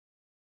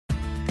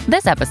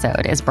This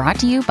episode is brought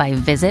to you by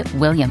Visit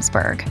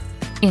Williamsburg.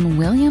 In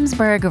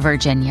Williamsburg,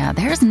 Virginia,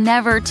 there's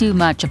never too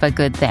much of a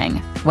good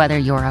thing. Whether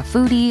you're a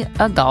foodie,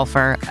 a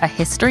golfer, a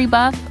history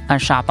buff, a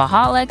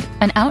shopaholic,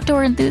 an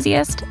outdoor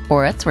enthusiast,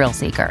 or a thrill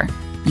seeker,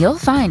 you'll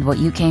find what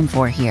you came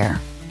for here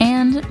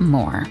and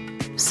more.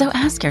 So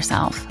ask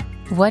yourself,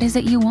 what is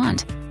it you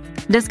want?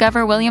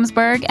 Discover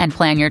Williamsburg and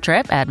plan your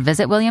trip at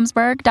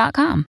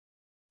visitwilliamsburg.com.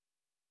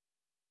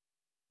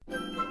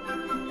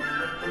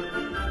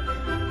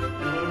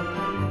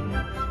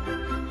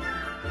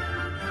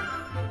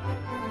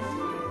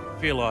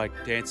 Feel like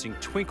dancing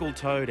Twinkle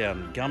Toe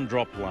down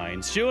Gumdrop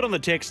Lane. Stuart on the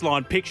text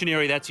line,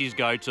 Pictionary, that's his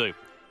go-to.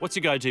 What's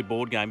your go-to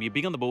board game? You're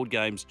big on the board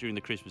games during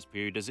the Christmas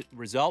period. Does it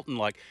result in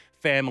like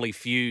family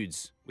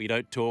feuds where you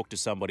don't talk to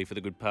somebody for the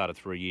good part of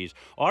 3 years?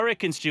 I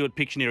reckon Stuart,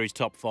 Pictionary's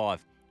top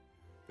 5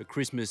 for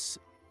Christmas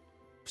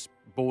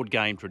board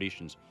game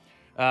traditions.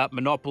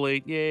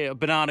 Monopoly, yeah.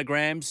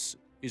 Bananagrams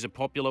is a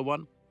popular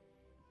one.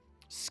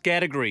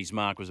 Scattergories,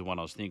 Mark, was the one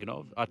I was thinking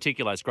of.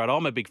 Articulate's great.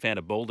 I'm a big fan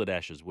of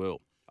Balderdash as well.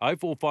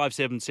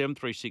 0457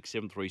 736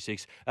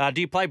 736.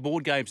 Do you play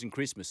board games in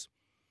Christmas?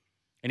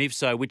 And if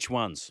so, which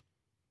ones?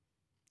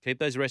 Keep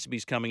those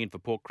recipes coming in for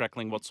pork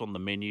crackling, what's on the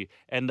menu,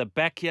 and the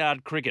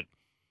backyard cricket.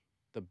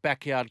 The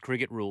backyard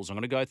cricket rules. I'm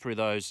going to go through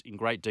those in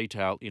great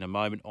detail in a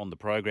moment on the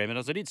program. And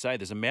as I did say,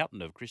 there's a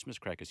mountain of Christmas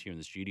crackers here in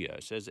the studio.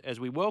 So as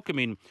we welcome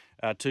in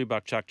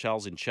Two-Buck Chuck,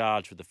 Charles in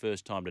charge for the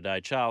first time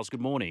today. Charles,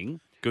 good morning.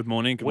 Good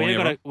morning. Good morning,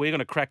 everyone. We're going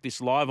to crack this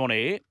live on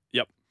air.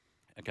 Yep.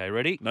 Okay,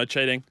 ready? No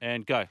cheating.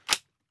 And go.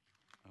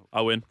 I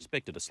win.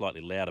 Expected a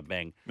slightly louder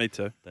bang. Me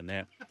too. Than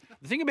that.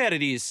 The thing about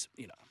it is,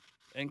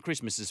 and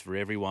Christmas is for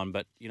everyone,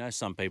 but,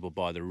 some people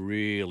buy the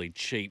really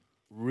cheap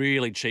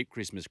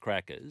Christmas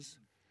crackers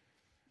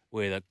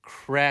with a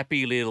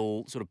crappy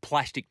little sort of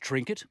plastic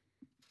trinket.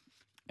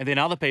 And then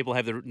other people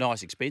have the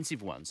nice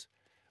expensive ones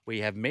where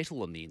you have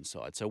metal on the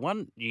inside. So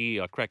one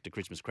year I cracked a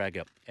Christmas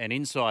cracker and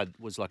inside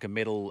was like a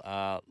metal,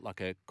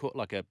 like a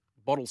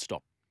bottle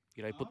stop,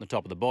 you put in the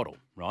top of the bottle,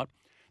 right?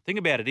 Thing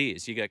about it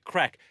is, you go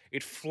crack,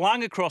 it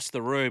flung across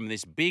the room, and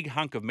this big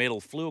hunk of metal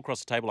flew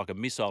across the table like a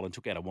missile and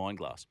took out a wine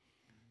glass.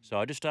 So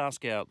I just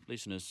ask our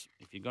listeners,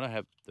 if you're going to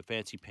have the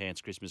fancy pants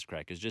Christmas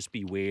crackers, just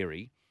be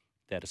wary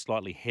that a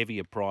slightly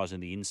heavier prize on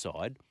the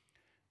inside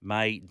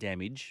may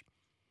damage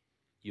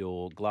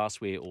your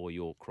glassware or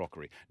your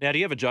crockery. Now, do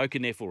you have a joke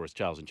in there for us,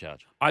 Charles in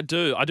charge? I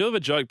do have a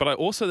joke, but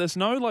there's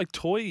no like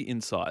toy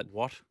inside.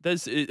 What?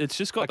 It's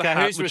just got the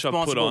hat who's which I put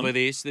responsible on. for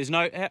this? It's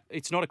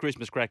not a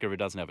Christmas cracker if it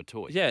doesn't have a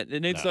toy. Yeah,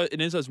 it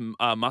needs those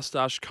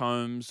mustache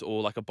combs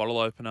or like a bottle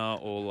opener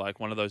or like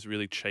one of those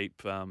really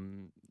cheap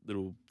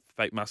little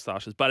fake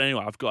mustaches. But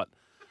anyway, I've got,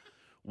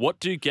 what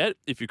do you get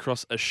if you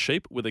cross a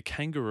sheep with a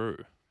kangaroo?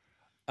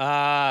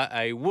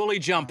 A woolly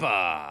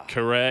jumper.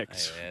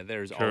 Correct. Yeah,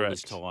 they're as old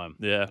as time.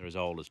 Yeah. They're as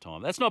old as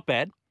time. That's not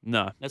bad.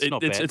 No. That's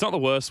not bad. It's not the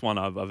worst one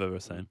I've ever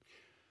seen.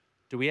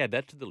 Do we add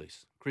that to the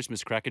list?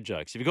 Christmas cracker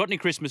jokes. If you've got any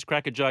Christmas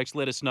cracker jokes,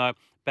 let us know.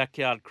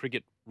 Backyard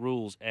cricket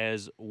rules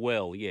as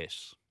well,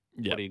 yes.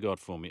 Yep. What do you got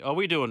for me? Are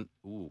we doing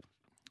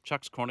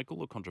Chuck's Chronicle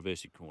or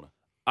Controversy Corner?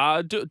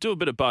 Do a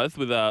bit of both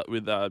with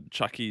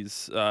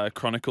Chucky's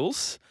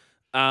Chronicles.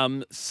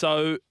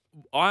 So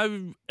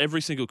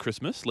every single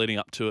Christmas leading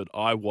up to it,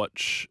 I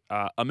watch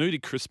A Moody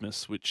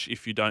Christmas, which,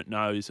 if you don't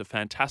know, is a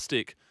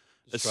fantastic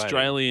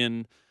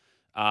Australian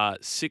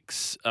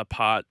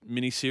 6-part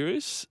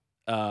miniseries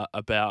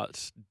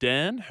about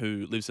Dan,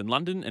 who lives in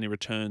London, and he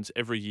returns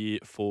every year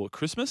for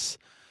Christmas,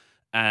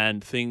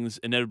 and things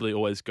inevitably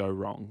always go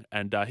wrong.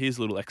 And here's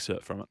a little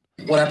excerpt from it.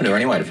 What happened to her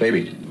anyway, to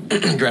Phoebe?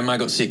 Grandma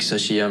got sick, so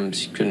she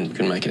couldn't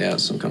make it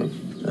out. Some kind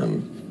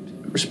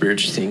of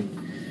respiratory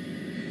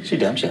thing. She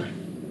dumped you?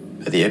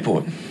 At the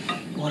airport.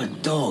 What a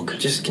dog.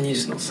 Can you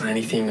just not say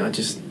anything? I can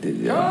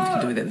do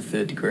that in the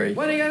 3rd degree.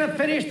 When are you going to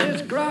finish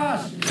this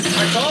grass?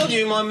 I told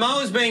you my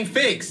mower's being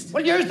fixed.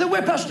 Well, use the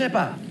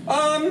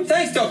whippersnipper.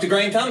 Thanks, Dr.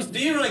 Green Thumbs. Do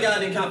you run a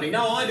gardening company?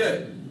 No, I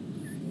do.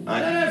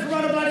 I don't have to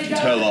run a bloody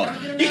garden. Her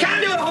lot. You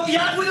can't do a whole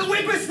yard with a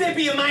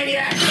whippersnipper, you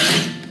maniac!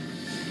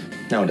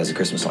 No one does a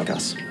Christmas like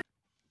us.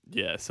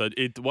 Yeah, so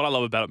what I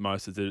love about it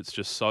most is that it's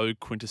just so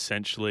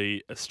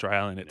quintessentially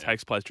Australian. It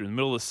takes place during the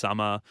middle of the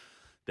summer.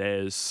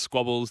 There's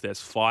squabbles, there's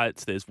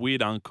fights, there's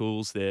weird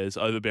uncles, there's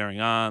overbearing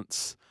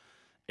aunts.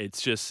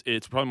 It's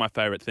probably my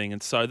favourite thing.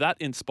 And so that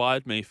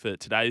inspired me for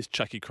today's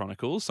Chucky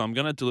Chronicles. So I'm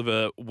going to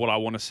deliver what I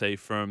want to see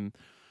from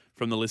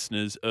the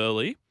listeners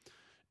early.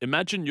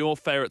 Imagine your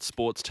favourite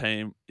sports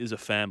team is a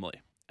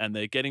family and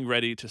they're getting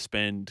ready to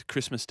spend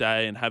Christmas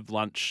Day and have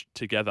lunch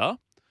together.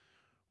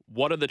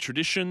 What are the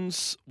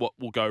traditions? What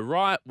will go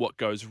right? What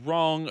goes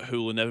wrong?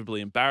 Who will inevitably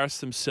embarrass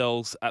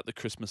themselves at the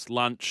Christmas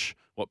lunch?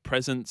 What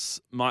presents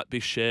might be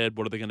shared?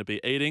 What are they going to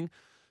be eating?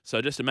 So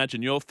just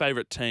imagine your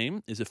favourite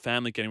team is a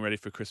family getting ready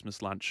for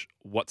Christmas lunch.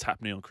 What's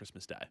happening on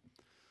Christmas Day?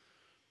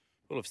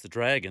 Well, if it's the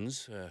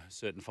Dragons,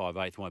 certain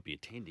 5/8 won't be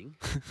attending.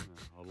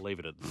 I'll leave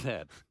it at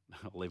that.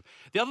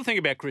 The other thing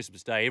about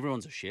Christmas Day,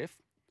 everyone's a chef.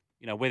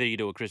 You know, whether you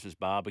do a Christmas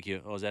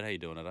barbecue, is that how you're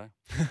doing it,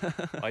 eh?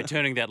 Are you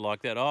turning that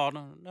like that? Oh,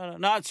 no,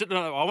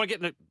 I want to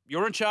get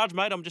you're in charge,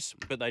 mate.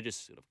 But they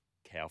just sort of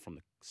cow from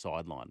the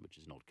sideline, which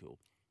is not cool.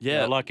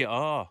 Yeah.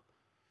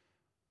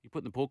 You're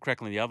putting the pork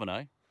crackle in the oven,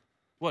 eh?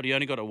 What, you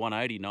only got a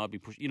 180? No, I'd be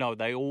pushing. You know,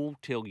 they all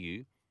tell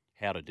you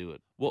how to do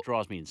it. It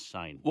drives me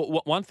insane.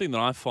 Well, one thing that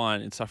I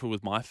find in stuff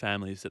with my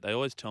family is that they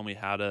always tell me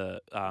how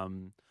to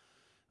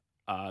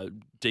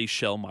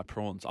de-shell my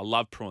prawns. I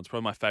love prawns.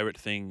 Probably my favourite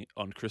thing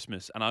on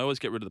Christmas. And I always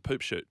get rid of the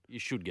poop chute. You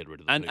should get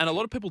rid of the And poop a chute.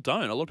 lot of people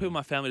don't. A lot of people in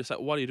my family just say,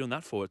 what are you doing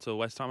that for? It's a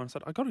waste of time. And I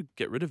said, I got to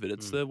get rid of it.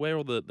 It's where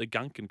all the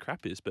gunk and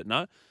crap is. But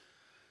no,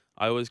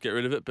 I always get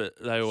rid of it, but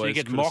they always So you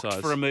get criticise.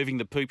 mocked for removing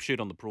the poop chute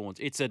on the prawns.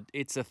 It's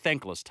a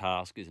thankless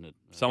task, isn't it?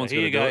 Someone's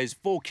Here gotta do it. goes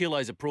 4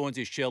 kilos of prawns.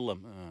 You shell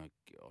them. Oh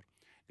God!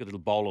 Got a little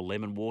bowl of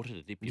lemon water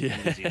to dip your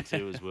prawns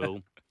into as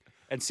well.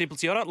 And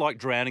simply, I don't like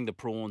drowning the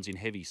prawns in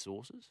heavy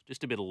sauces.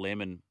 Just a bit of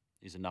lemon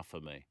is enough for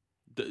me.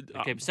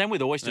 Okay, same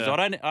with oysters. yeah. I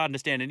don't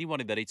understand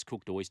anybody that eats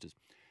cooked oysters.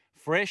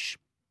 Fresh,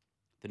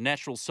 the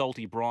natural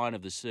salty brine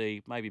of the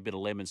sea, maybe a bit of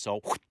lemon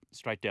salt,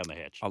 straight down the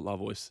hatch. I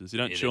love oysters. You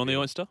don't Yeah, chew on the they're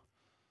good. oyster?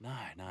 No.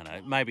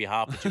 Maybe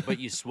half, but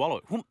you swallow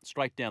it,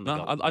 straight down the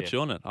No, gullet. I Yeah. chew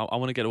on it. I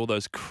want to get all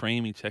those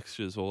creamy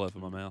textures all over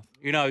my mouth.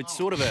 You know, it's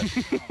sort of a.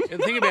 The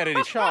thing about it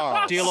is,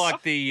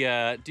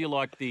 do you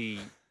like the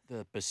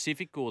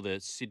Pacific or the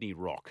Sydney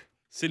Rock?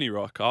 Sydney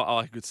Rock. I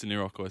like a good Sydney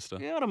Rock oyster.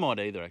 Yeah, I don't mind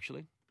either,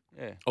 actually.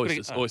 Yeah,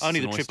 Oysters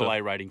only the and oyster.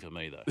 AAA rating for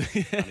me though.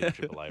 Only the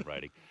AAA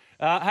rating.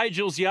 Hey,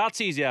 Jules,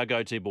 Yahtzee is our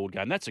go-to board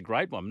game. That's a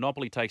great one.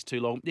 Monopoly takes too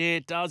long. Yeah,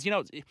 it does. You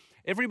know,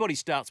 everybody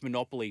starts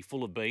Monopoly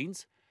full of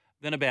beans.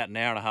 Then about an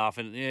hour and a half,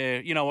 and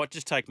you know what?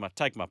 Just take my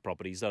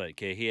properties. I don't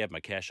care. Here, have my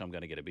cash. I'm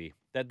going to get a beer.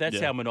 That's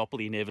Yeah. how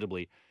Monopoly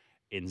inevitably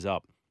ends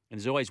up. And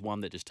there's always one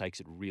that just takes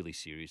it really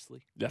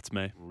seriously. That's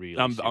me. Really,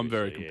 I'm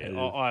very seriously, yeah.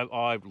 competitive.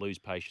 I lose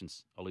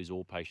patience. I lose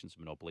all patience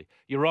in Monopoly.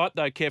 You're right,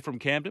 though. Kev from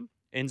Camden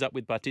ends up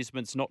with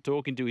participants not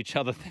talking to each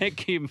other.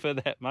 Thank him for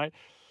that, mate.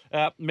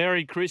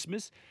 Merry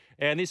Christmas.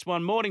 And this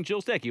one, morning,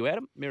 Jules. Thank you,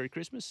 Adam. Merry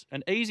Christmas.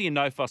 An easy and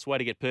no-fuss way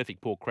to get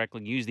perfect pork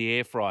crackling. Use the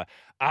air fryer.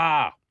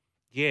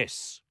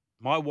 Yes.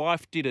 My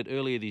wife did it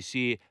earlier this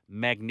year.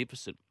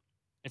 Magnificent.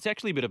 It's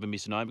actually a bit of a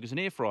misnomer because an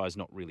air fryer is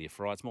not really a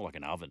fryer. It's more like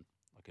an oven,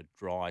 like a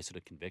dry sort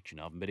of convection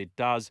oven. But it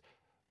does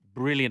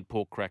brilliant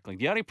pork crackling.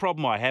 The only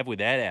problem I have with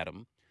that,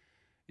 Adam,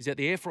 is that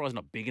the air fryer is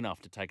not big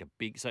enough to take a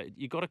big. So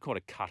you've got to kind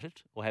of cut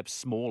it or have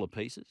smaller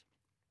pieces.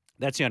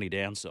 That's the only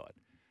downside.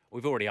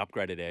 We've already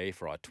upgraded our air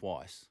fryer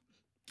twice.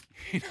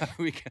 You know,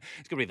 it's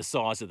got to be the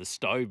size of the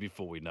stove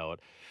before we know it.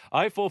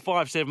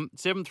 0457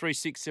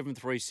 736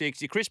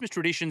 736. Your Christmas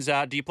traditions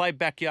are: do you play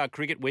backyard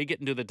cricket? We get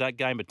into the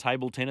game of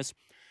table tennis,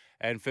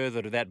 and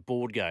further to that,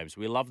 board games.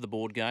 We love the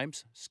board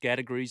games.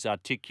 Categories,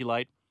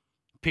 Articulate,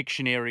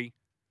 Pictionary,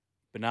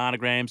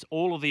 Bananagrams,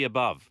 all of the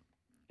above.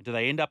 Do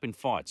they end up in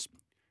fights?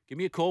 Give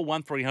me a call,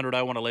 1300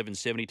 01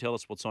 1170. Tell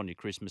us what's on your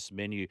Christmas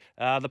menu.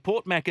 The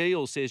Port Mac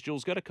Eel says,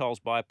 Jules, go to Coles,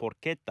 buy a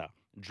porchetta.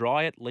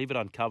 Dry it, leave it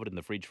uncovered in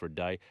the fridge for a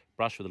day.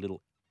 Brush with a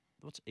little,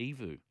 what's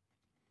Evu?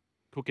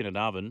 Cook in an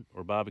oven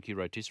or a barbecue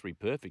rotisserie.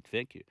 Perfect,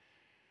 thank you.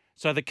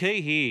 So the key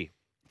here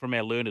from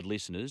our learned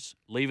listeners,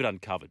 leave it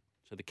uncovered.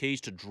 So the key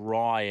is to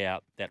dry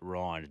out that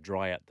rind,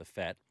 dry out the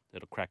fat.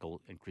 That'll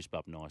crackle and crisp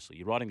up nicely.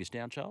 You writing this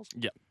down, Charles?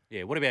 Yeah.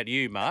 Yeah, what about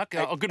you, Mark?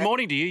 Good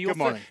morning to you. Good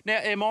morning. Now,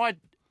 am I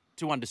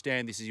to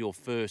understand this is your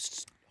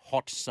first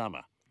hot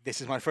summer? This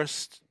is my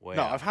first. Wow.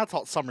 No, I've had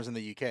hot summers in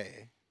the UK.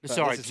 but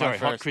Sorry, this is my hot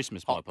first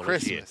Christmas, my hot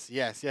apologies, yeah.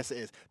 Christmas. Yes, it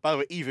is. By the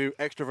way, Evu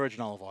extra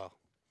virgin olive oil.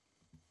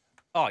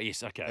 Oh,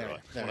 yes, okay, There, right.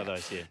 there. One of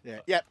those, yeah.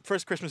 Yeah.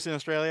 First Christmas in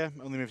Australia.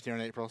 Only moved here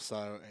in April,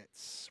 so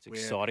It's we're-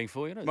 exciting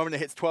for you, isn't The it? moment it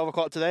hits 12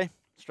 o'clock today,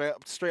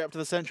 straight up to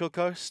the Central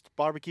Coast,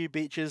 barbecue,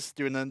 beaches,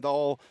 doing the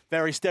all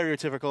very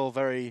stereotypical,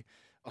 very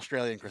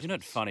Australian Christmas. Isn't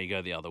it funny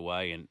go the other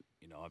way? And,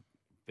 you know, I've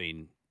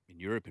been in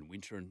Europe in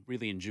winter and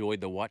really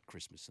enjoyed the white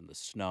Christmas and the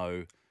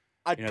snow.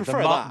 I'd You know,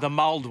 prefer that. the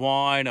mulled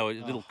wine or a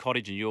little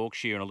cottage in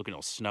Yorkshire, and I look at it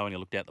was snowing. I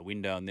looked out the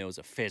window and there was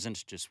a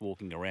pheasant just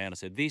walking around. I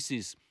said, "This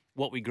is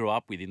what we grew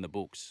up with in the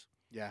books."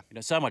 Yeah. You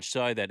know, so much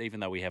so that even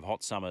though we have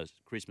hot summer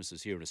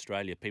Christmases here in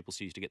Australia, people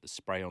used to get the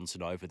spray-on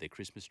snow for their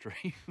Christmas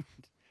tree.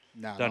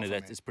 No, Don't not know for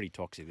that me. it's pretty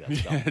toxic. That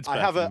stuff. It's I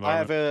bad have for the I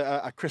have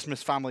environment. a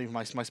Christmas family,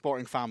 my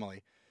sporting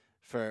family,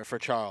 for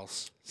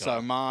Charles. Got So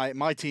it.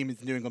 my team is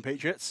the New England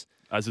Patriots.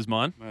 As is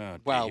mine. Oh, dear,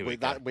 Well, here we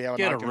go. have Get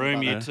an a argument room,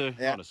 about you that.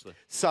 two. Yeah. Honestly,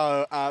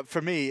 So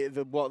for me,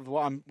 what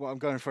I'm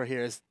going for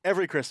here is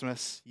every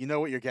Christmas, you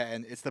know what you're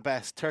getting. It's the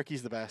best.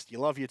 Turkey's the best. You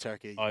love your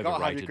turkey. You gotta have your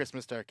Overrated.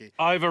 Christmas turkey.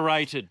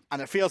 overrated.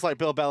 And it feels like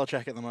Bill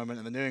Belichick at the moment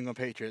and the New England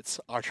Patriots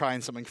are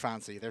trying something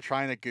fancy. They're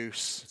trying a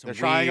goose. Some They're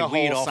trying a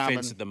weird whole offense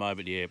salmon. at the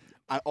moment. Yeah,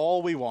 And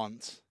all we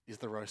want is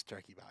the roast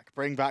turkey back.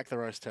 Bring back the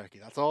roast turkey.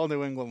 That's all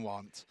New England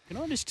want. can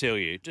I just tell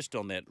you, just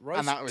on that,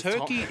 roast that was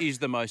turkey is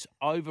the most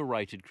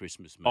overrated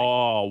Christmas meat.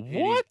 Oh, It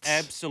is what?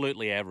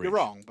 absolutely average. You're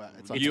wrong, but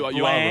it's It's You are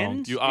bland,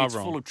 wrong. You are it's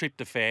wrong. full of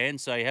tryptophan,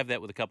 so you have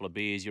that with a couple of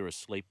beers, you're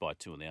asleep by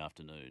 2 in the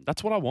afternoon.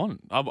 That's what I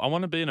want. I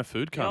want to be in a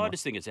food No, coma. I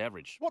just think it's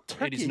average. What It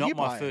turkey is are not you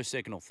my buying? first,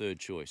 second, or third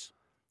choice.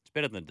 It's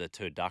better than the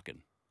turducken.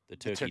 the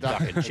turkey, duck.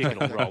 duck, and chicken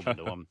all rolled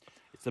into one.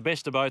 It's the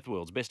best of both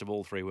worlds, best of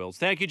all three worlds.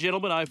 Thank you,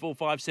 gentlemen.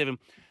 0457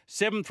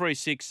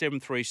 736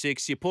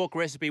 736. Your pork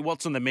recipe,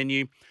 what's on the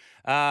menu?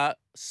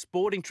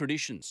 Sporting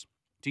traditions.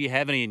 Do you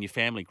have any in your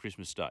family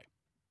Christmas Day?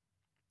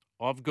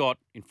 I've got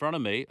in front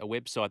of me a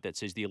website that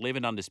says the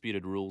 11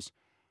 undisputed rules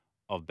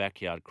of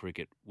backyard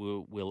cricket.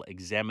 We'll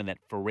examine that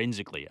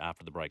forensically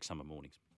after the break, summer mornings.